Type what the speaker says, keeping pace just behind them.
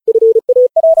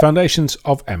Foundations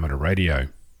of Amateur Radio.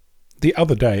 The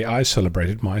other day I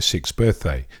celebrated my 6th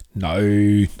birthday. No,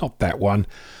 not that one.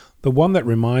 The one that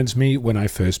reminds me when I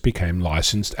first became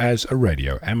licensed as a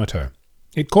radio amateur.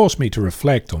 It caused me to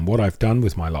reflect on what I've done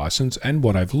with my license and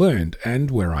what I've learned and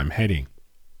where I'm heading.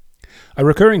 A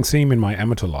recurring theme in my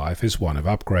amateur life is one of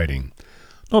upgrading.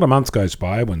 Not a month goes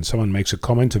by when someone makes a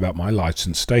comment about my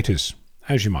license status.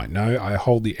 As you might know, I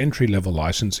hold the entry-level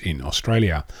license in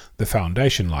Australia, the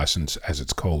Foundation license as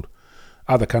it's called.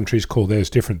 Other countries call theirs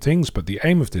different things, but the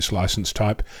aim of this license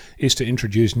type is to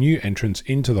introduce new entrants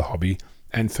into the hobby,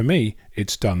 and for me,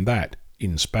 it's done that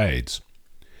in spades.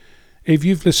 If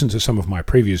you've listened to some of my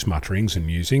previous mutterings and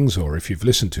musings, or if you've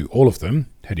listened to all of them,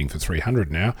 heading for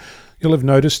 300 now, you'll have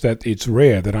noticed that it's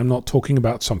rare that I'm not talking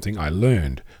about something I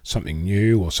learned, something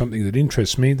new or something that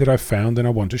interests me that I've found and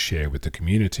I want to share with the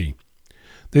community.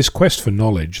 This quest for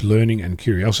knowledge, learning and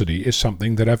curiosity is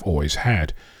something that I've always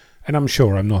had, and I'm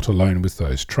sure I'm not alone with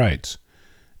those traits.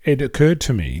 It occurred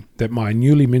to me that my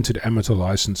newly minted amateur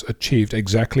license achieved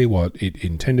exactly what it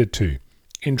intended to,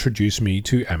 introduce me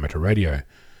to amateur radio.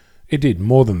 It did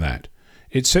more than that.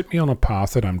 It set me on a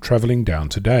path that I'm travelling down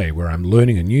today, where I'm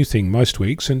learning a new thing most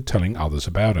weeks and telling others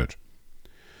about it.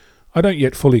 I don't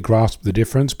yet fully grasp the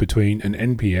difference between an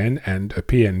NPN and a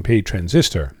PNP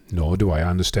transistor, nor do I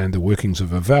understand the workings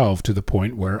of a valve to the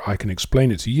point where I can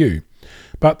explain it to you.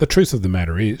 But the truth of the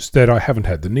matter is that I haven't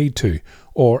had the need to,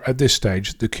 or at this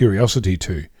stage the curiosity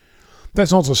to.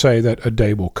 That's not to say that a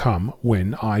day will come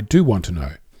when I do want to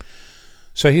know.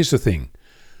 So here's the thing.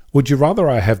 Would you rather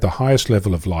I have the highest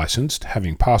level of licensed,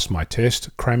 having passed my test,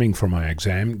 cramming for my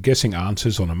exam, guessing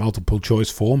answers on a multiple choice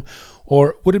form,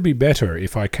 or would it be better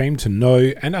if I came to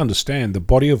know and understand the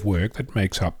body of work that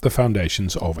makes up the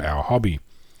foundations of our hobby?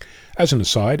 As an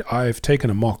aside, I've taken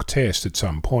a mock test at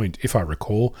some point. If I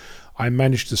recall, I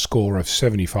managed a score of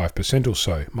 75% or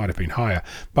so, might have been higher,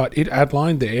 but it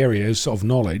outlined the areas of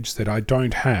knowledge that I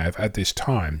don't have at this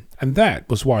time, and that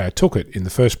was why I took it in the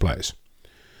first place.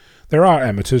 There are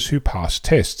amateurs who pass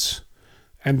tests,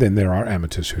 and then there are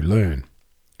amateurs who learn.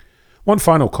 One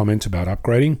final comment about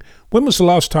upgrading. When was the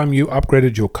last time you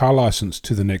upgraded your car license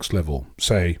to the next level,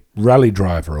 say rally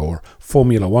driver or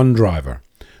Formula One driver?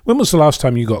 When was the last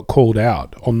time you got called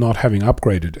out on not having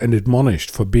upgraded and admonished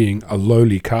for being a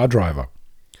lowly car driver?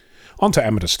 On to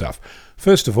amateur stuff.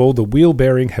 First of all, the wheel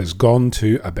bearing has gone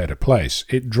to a better place.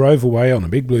 It drove away on a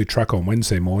big blue truck on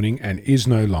Wednesday morning and is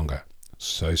no longer.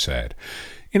 So sad.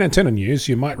 In antenna news,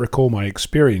 you might recall my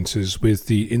experiences with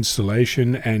the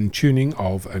installation and tuning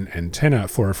of an antenna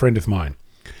for a friend of mine.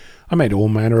 I made all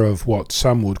manner of what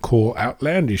some would call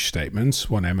outlandish statements.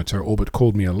 One amateur orbit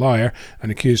called me a liar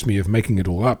and accused me of making it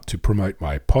all up to promote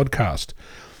my podcast.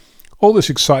 All this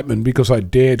excitement because I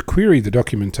dared query the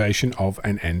documentation of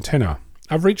an antenna.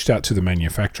 I've reached out to the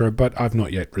manufacturer, but I've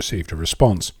not yet received a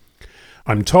response.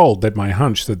 I'm told that my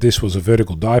hunch that this was a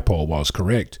vertical dipole was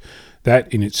correct.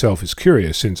 That in itself is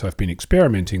curious, since I've been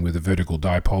experimenting with a vertical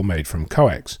dipole made from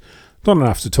coax. Not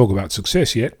enough to talk about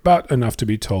success yet, but enough to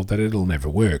be told that it'll never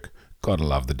work. Gotta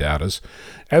love the doubters.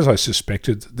 As I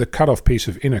suspected, the cut-off piece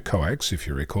of inner coax, if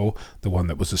you recall, the one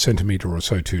that was a centimetre or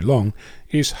so too long,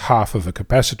 is half of a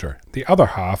capacitor. The other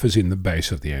half is in the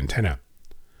base of the antenna.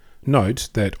 Note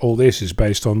that all this is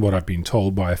based on what I've been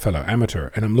told by a fellow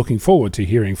amateur, and I'm looking forward to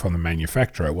hearing from the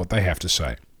manufacturer what they have to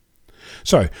say.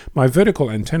 So, my vertical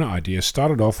antenna idea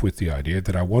started off with the idea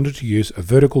that I wanted to use a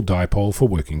vertical dipole for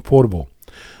working portable.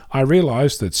 I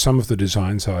realized that some of the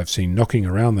designs I've seen knocking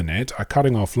around the net are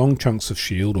cutting off long chunks of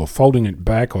shield or folding it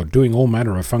back or doing all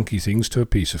manner of funky things to a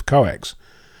piece of coax.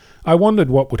 I wondered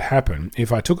what would happen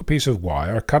if I took a piece of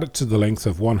wire, cut it to the length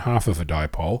of one half of a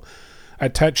dipole,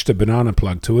 attached a banana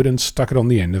plug to it and stuck it on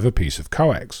the end of a piece of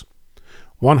coax.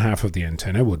 One half of the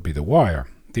antenna would be the wire,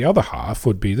 the other half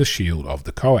would be the shield of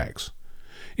the coax.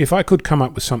 If I could come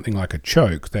up with something like a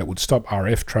choke that would stop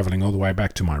RF travelling all the way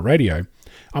back to my radio,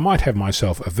 I might have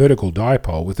myself a vertical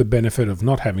dipole with the benefit of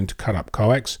not having to cut up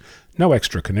coax, no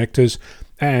extra connectors,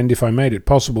 and if I made it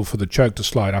possible for the choke to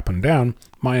slide up and down,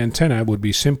 my antenna would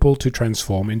be simple to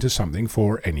transform into something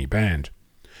for any band.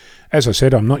 As I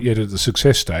said, I'm not yet at the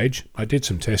success stage. I did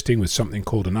some testing with something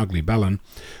called an ugly balun,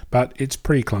 but it's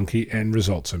pretty clunky and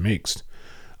results are mixed.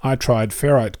 I tried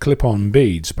ferrite clip-on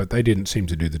beads, but they didn't seem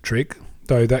to do the trick,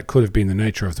 though that could have been the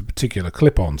nature of the particular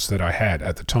clip-ons that I had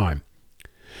at the time.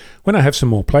 When I have some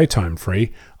more playtime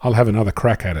free, I'll have another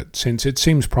crack at it, since it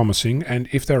seems promising, and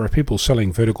if there are people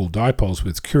selling vertical dipoles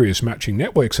with curious matching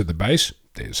networks at the base,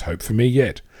 there's hope for me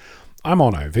yet. I'm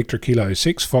Onno, Victor Kilo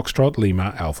 6 Foxtrot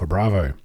Lima Alpha Bravo.